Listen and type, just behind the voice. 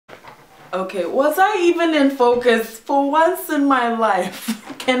Okay, was I even in focus for once in my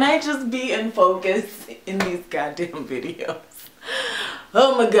life? Can I just be in focus in these goddamn videos?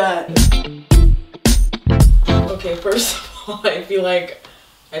 Oh my god. Okay, first of all, I feel like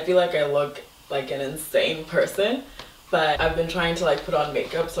I look like an insane person, but I've been trying to like put on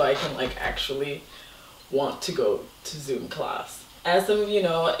makeup so I can like actually want to go to Zoom class. As some of you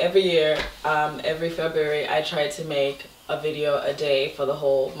know, every year, every February, I try to make a video a day for the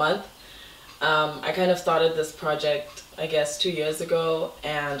whole month. I kind of started this project, I guess, 2 years ago,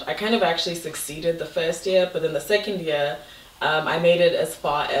 and I kind of actually succeeded the first year, but then the second year, I made it as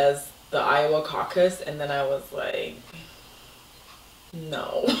far as the Iowa caucus, and then I was like,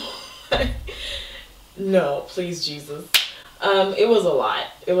 no. No, please, Jesus. It was a lot.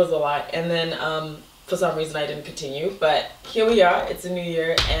 It was a lot. And then for some reason I didn't continue, but here we are. It's a new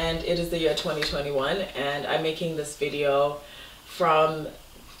year, and it is the year 2021, and I'm making this video from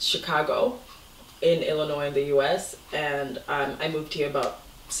Chicago in Illinois in the US, and I moved here about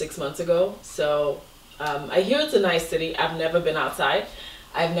 6 months ago. So I hear it's a nice city. I've never been outside.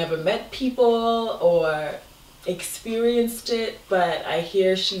 I've never met people or experienced it, but I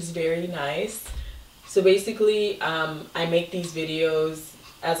hear she's very nice. So basically I make these videos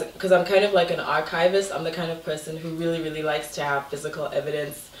because I'm kind of like an archivist. I'm the kind of person who really likes to have physical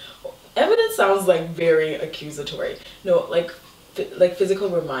evidence. Evidence sounds like very accusatory. No, like physical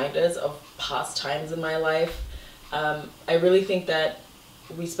reminders of past times in my life. I really think that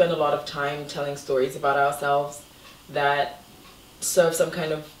we spend a lot of time telling stories about ourselves that serve some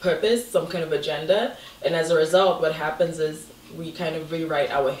kind of purpose, some kind of agenda, and as a result what happens is we kind of rewrite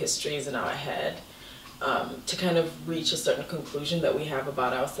our histories in our head to kind of reach a certain conclusion that we have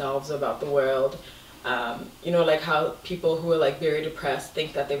about ourselves, about the world. You know, like how people who are like very depressed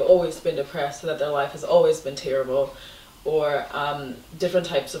think that they've always been depressed, so that their life has always been terrible, or different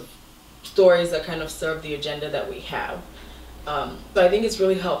types of stories that kind of serve the agenda that we have. But I think it's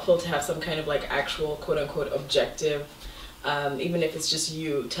really helpful to have some kind of like actual quote-unquote objective, even if it's just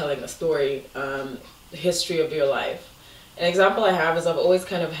you telling a story, history of your life. An example I have is I've always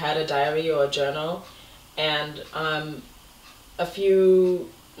kind of had a diary or a journal, and a few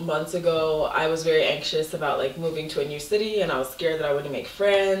months ago I was very anxious about like moving to a new city, and I was scared that I wouldn't make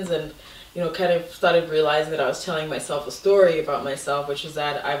friends, and you know, kind of started realizing that I was telling myself a story about myself, which is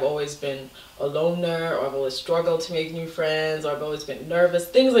that I've always been a loner, or I've always struggled to make new friends, or I've always been nervous,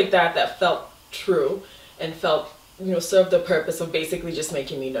 things like that that felt true and felt, you know, served the purpose of basically just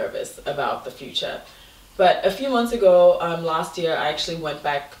making me nervous about the future. But a few months ago, last year, I actually went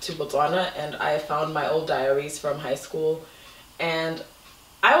back to Botswana, and I found my old diaries from high school, and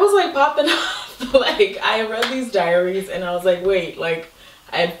I was like popping off. Like, I read these diaries and I was like, wait, like,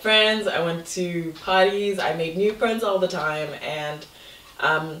 I had friends, I went to parties, I made new friends all the time, and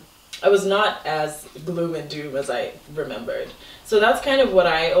I was not as gloom and doom as I remembered. So that's kind of what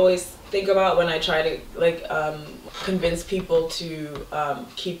I always think about when I try to like convince people to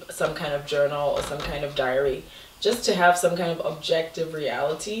keep some kind of journal or some kind of diary, just to have some kind of objective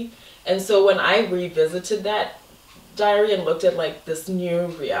reality. And so when I revisited that diary and looked at like this new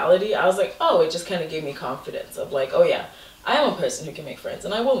reality, I was like, oh, it just kind of gave me confidence of like, oh yeah, I am a person who can make friends,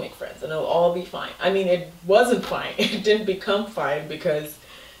 and I will make friends, and it'll all be fine. I mean, it wasn't fine. It didn't become fine because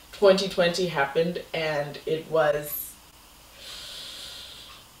 2020 happened, and it was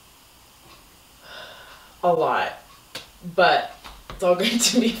a lot, but it's all going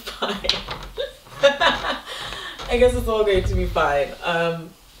to be fine. I guess it's all going to be fine,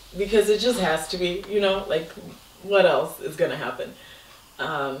 because it just has to be, you know, like, what else is gonna happen?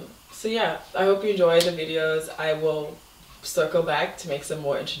 So yeah, I hope you enjoy the videos. I will circle back to make some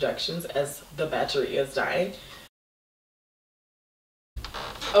more introductions as the battery is dying.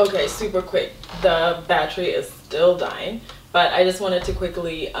 Okay, super quick, the battery is still dying, but I just wanted to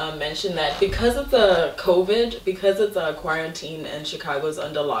quickly mention that because of the COVID, because it's a quarantine and Chicago's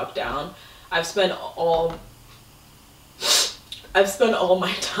under lockdown, I've spent all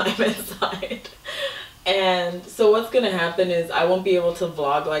my time inside. And so what's gonna happen is I won't be able to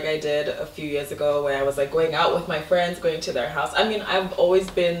vlog like I did a few years ago, where I was like going out with my friends, going to their house. I mean, I've always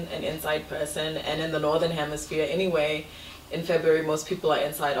been an inside person, and in the northern hemisphere anyway, in February most people are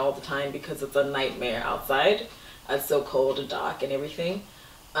inside all the time because it's a nightmare outside. It's so cold and dark and everything.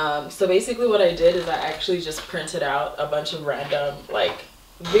 So basically what I did is I actually just printed out a bunch of random like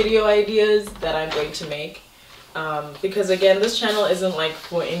video ideas that I'm going to make. Because again, this channel isn't like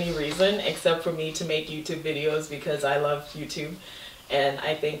for any reason except for me to make YouTube videos because I love YouTube, and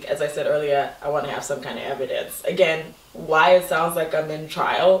I think, as I said earlier, I want to have some kind of evidence. Again, why it sounds like I'm in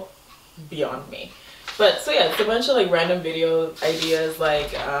trial, beyond me. But so yeah, it's a bunch of like random video ideas,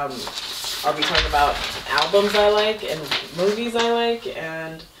 like I'll be talking about albums I like and movies I like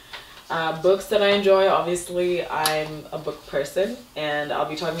and books that I enjoy. Obviously, I'm a book person, and I'll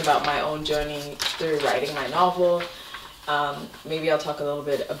be talking about my own journey through writing my novel. Maybe I'll talk a little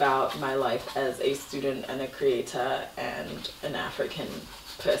bit about my life as a student and a creator and an African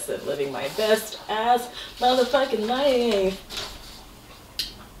person living my best ass motherfucking life.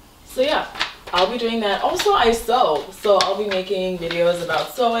 So yeah, I'll be doing that. Also, I sew, so I'll be making videos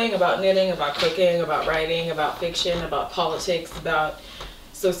about sewing, about knitting, about cooking, about writing, about fiction, about politics, about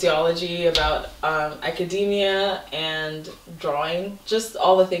sociology, about academia and drawing, just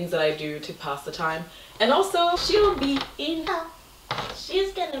all the things that I do to pass the time. And also, she'll be in,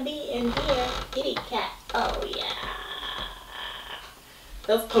 she's gonna be in here, kitty cat, oh yeah.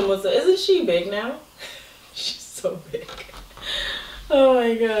 That's Pomosa. Isn't she big now? She's so big. Oh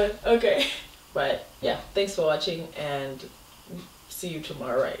my god. Okay. But yeah, thanks for watching and see you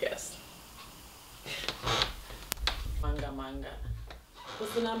tomorrow, I guess. Manga.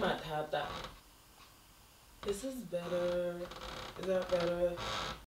 What's the name of that? Is this better? Is that better?